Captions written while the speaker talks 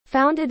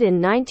Founded in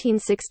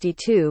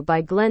 1962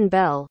 by Glenn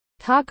Bell,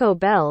 Taco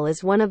Bell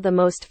is one of the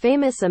most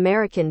famous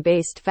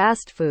American-based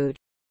fast food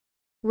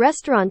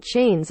restaurant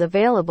chains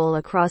available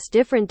across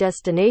different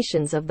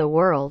destinations of the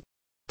world.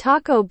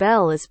 Taco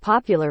Bell is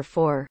popular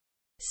for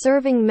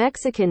serving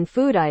Mexican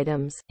food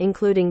items,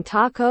 including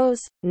tacos,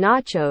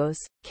 nachos,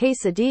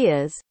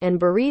 quesadillas, and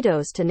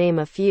burritos to name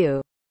a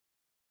few.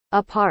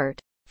 Apart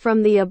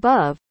from the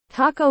above,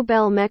 Taco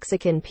Bell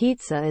Mexican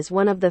pizza is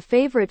one of the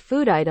favorite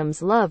food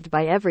items loved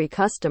by every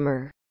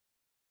customer.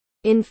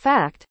 In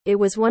fact, it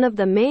was one of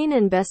the main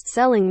and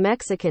best-selling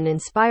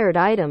Mexican-inspired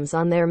items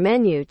on their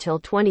menu till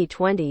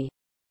 2020.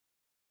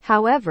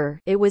 However,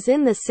 it was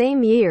in the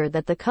same year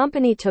that the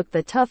company took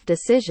the tough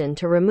decision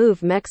to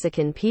remove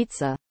Mexican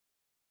pizza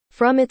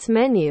from its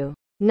menu.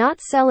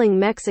 Not selling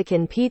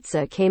Mexican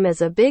pizza came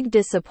as a big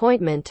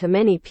disappointment to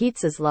many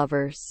pizza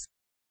lovers.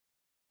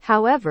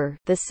 However,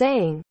 the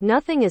saying,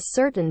 "Nothing is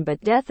certain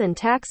but death and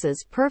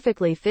taxes,"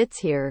 perfectly fits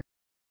here.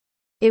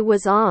 It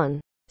was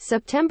on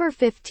September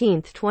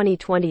 15,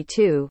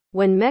 2022,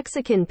 when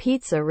Mexican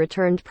pizza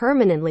returned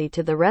permanently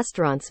to the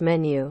restaurant's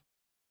menu.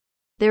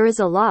 There is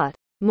a lot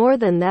more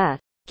than that.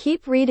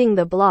 Keep reading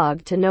the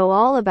blog to know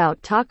all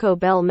about Taco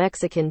Bell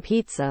Mexican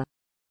pizza.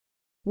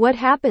 What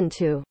happened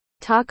to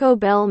Taco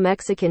Bell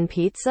Mexican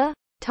pizza?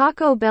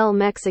 Taco Bell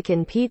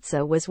Mexican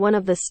pizza was one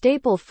of the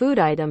staple food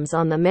items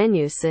on the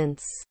menu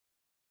since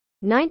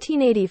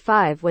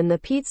 1985, when the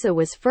pizza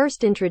was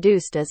first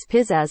introduced as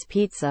Pizzazz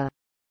Pizza.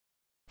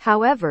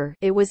 However,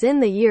 it was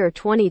in the year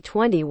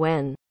 2020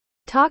 when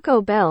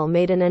Taco Bell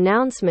made an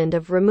announcement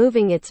of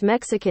removing its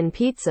Mexican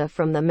pizza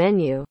from the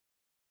menu.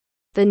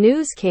 The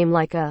news came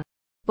like a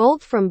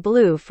bolt from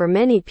blue for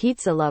many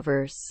pizza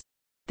lovers.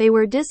 They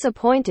were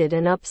disappointed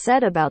and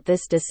upset about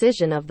this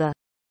decision of the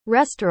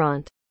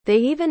restaurant. They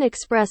even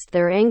expressed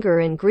their anger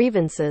and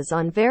grievances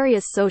on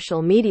various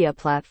social media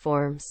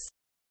platforms.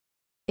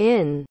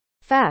 In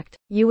fact,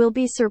 you will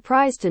be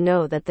surprised to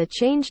know that the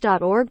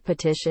Change.org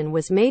petition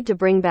was made to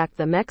bring back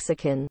the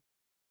Mexican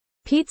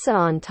pizza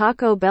on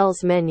Taco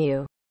Bell's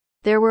menu.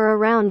 There were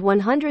around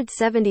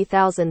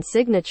 170,000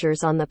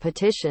 signatures on the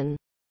petition.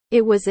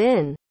 It was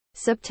in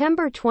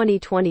September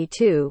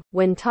 2022,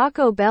 when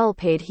Taco Bell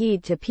paid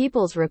heed to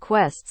people's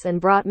requests and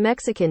brought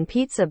Mexican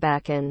pizza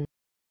back, and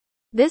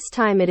this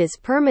time it is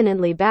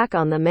permanently back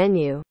on the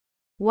menu.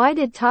 Why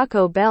did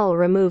Taco Bell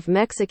remove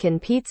Mexican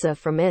pizza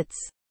from its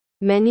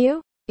menu?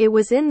 It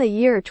was in the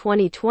year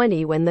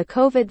 2020 when the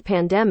COVID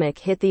pandemic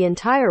hit the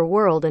entire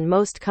world and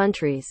most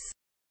countries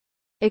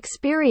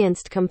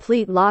experienced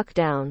complete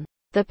lockdown.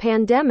 The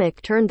pandemic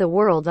turned the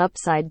world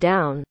upside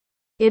down.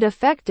 It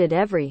affected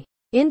every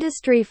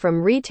industry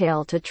from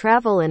retail to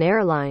travel and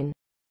airline.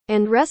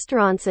 And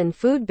restaurants and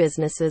food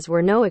businesses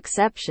were no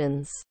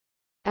exceptions.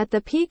 At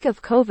the peak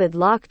of COVID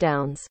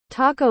lockdowns,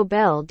 Taco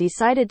Bell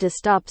decided to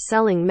stop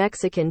selling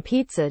Mexican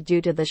pizza due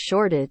to the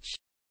shortage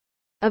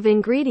of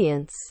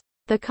ingredients.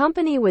 The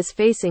company was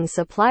facing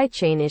supply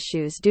chain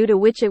issues due to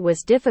which it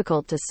was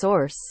difficult to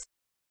source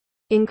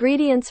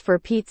ingredients for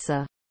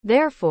pizza.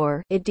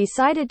 Therefore, it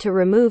decided to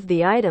remove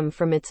the item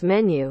from its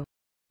menu.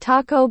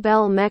 Taco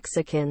Bell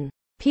Mexican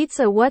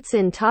pizza. What's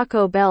in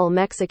Taco Bell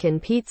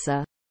Mexican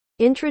pizza?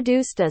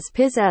 Introduced as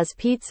Pizzazz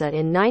Pizza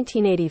in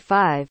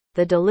 1985,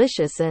 the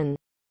delicious and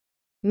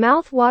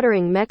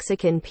mouth-watering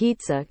Mexican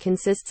pizza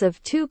consists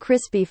of two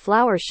crispy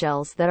flour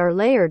shells that are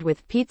layered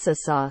with pizza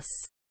sauce,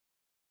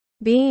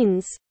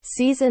 beans,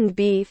 seasoned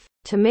beef,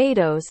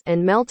 tomatoes,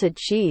 and melted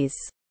cheese.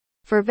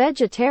 For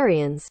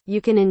vegetarians, you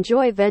can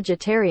enjoy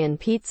vegetarian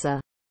pizza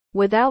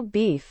without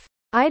beef.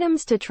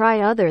 Items to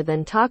try other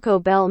than Taco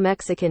Bell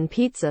Mexican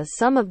pizza.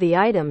 Some of the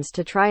items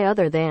to try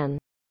other than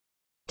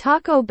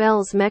Taco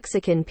Bell's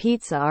Mexican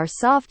pizza are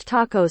soft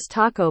tacos.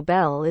 Taco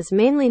Bell is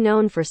mainly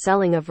known for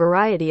selling a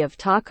variety of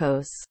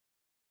tacos.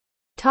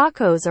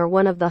 Tacos are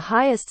one of the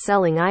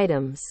highest-selling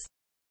items.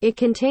 It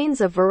contains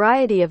a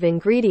variety of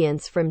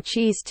ingredients from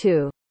cheese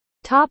to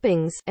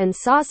toppings and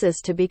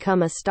sauces to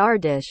become a star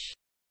dish.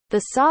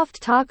 The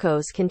soft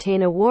tacos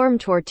contain a warm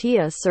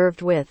tortilla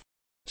served with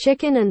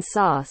chicken and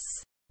sauce.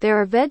 There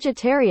are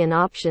vegetarian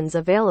options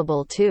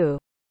available too.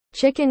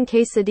 Chicken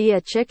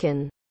quesadilla.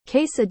 Chicken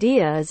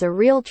quesadilla is a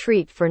real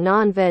treat for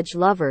non-veg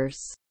lovers.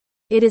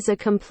 It is a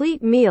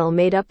complete meal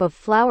made up of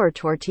flour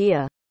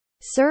tortilla,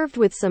 served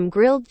with some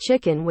grilled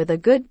chicken with a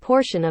good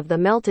portion of the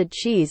melted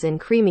cheese and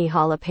creamy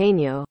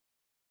jalapeno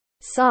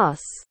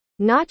sauce.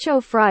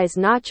 Nacho fries.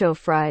 Nacho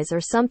fries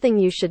are something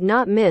you should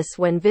not miss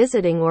when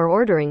visiting or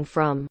ordering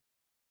from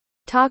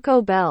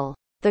Taco Bell.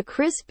 The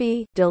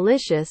crispy,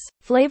 delicious,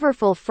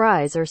 flavorful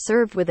fries are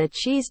served with a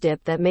cheese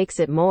dip that makes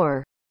it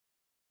more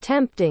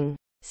tempting.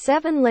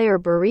 7-layer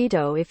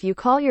burrito. If you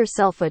call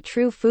yourself a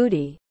true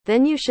foodie,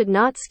 then you should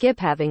not skip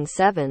having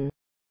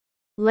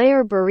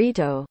 7-layer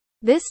burrito.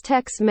 This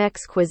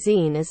Tex-Mex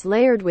cuisine is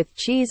layered with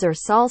cheese or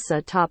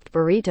salsa-topped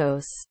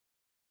burritos.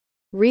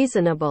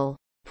 Reasonable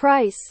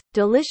price,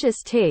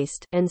 delicious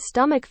taste, and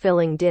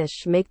stomach-filling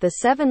dish make the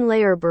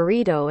 7-layer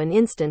burrito an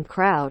instant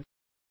crowd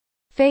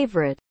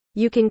favorite.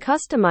 You can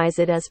customize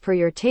it as per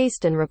your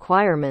taste and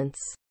requirements.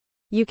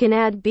 You can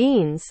add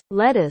beans,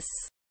 lettuce,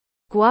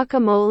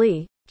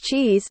 guacamole,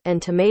 cheese,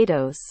 and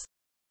tomatoes.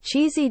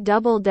 Cheesy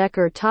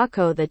double-decker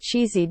taco. The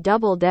cheesy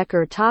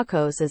double-decker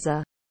tacos is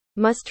a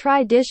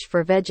must-try dish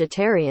for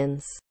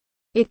vegetarians.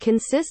 It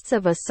consists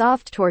of a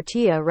soft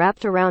tortilla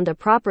wrapped around a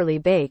properly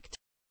baked,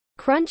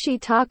 crunchy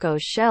taco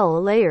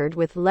shell layered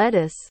with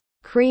lettuce,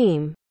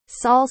 cream,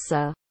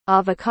 salsa,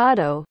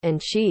 avocado, and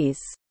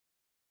cheese.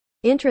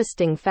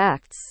 Interesting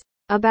facts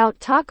about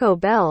Taco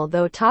Bell.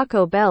 Though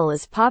Taco Bell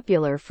is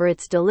popular for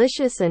its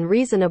delicious and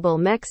reasonable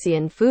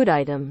Mexican food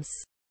items,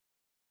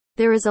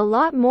 there is a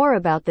lot more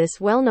about this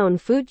well-known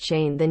food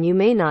chain than you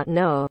may not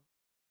know.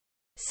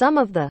 Some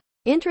of the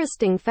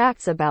interesting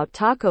facts about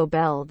Taco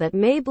Bell that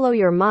may blow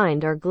your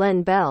mind are: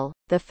 Glenn Bell,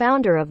 the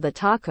founder of the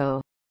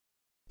Taco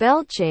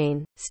Bell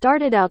chain,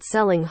 started out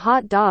selling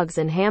hot dogs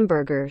and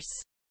hamburgers.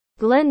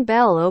 Glenn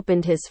Bell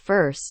opened his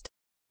first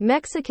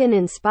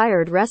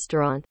Mexican-inspired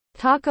restaurant,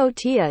 Taco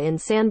Tia, in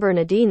San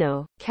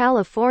Bernardino,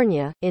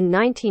 California, in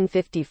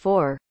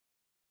 1954.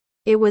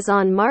 It was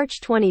on March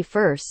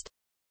 21,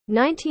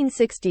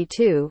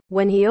 1962,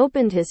 when he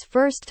opened his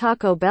first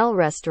Taco Bell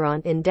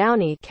restaurant in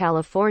Downey,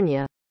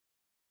 California.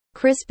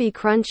 Crispy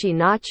crunchy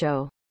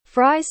nacho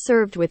fries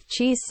served with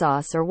cheese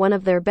sauce are one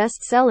of their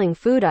best-selling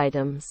food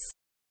items.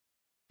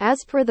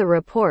 As per the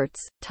reports,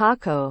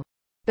 Taco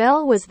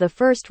Bell was the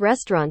first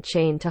restaurant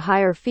chain to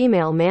hire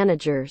female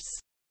managers.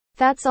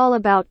 That's all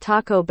about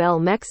Taco Bell.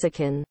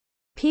 Mexican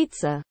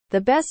pizza.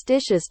 The best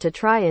dishes to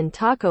try in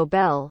Taco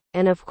Bell,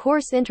 and of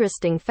course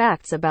interesting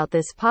facts about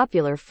this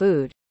popular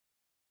food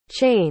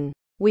chain.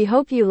 We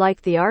hope you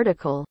like the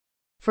article.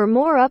 For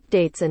more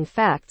updates and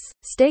facts,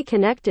 stay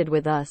connected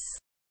with us.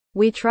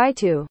 We try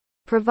to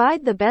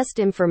provide the best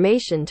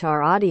information to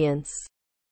our audience.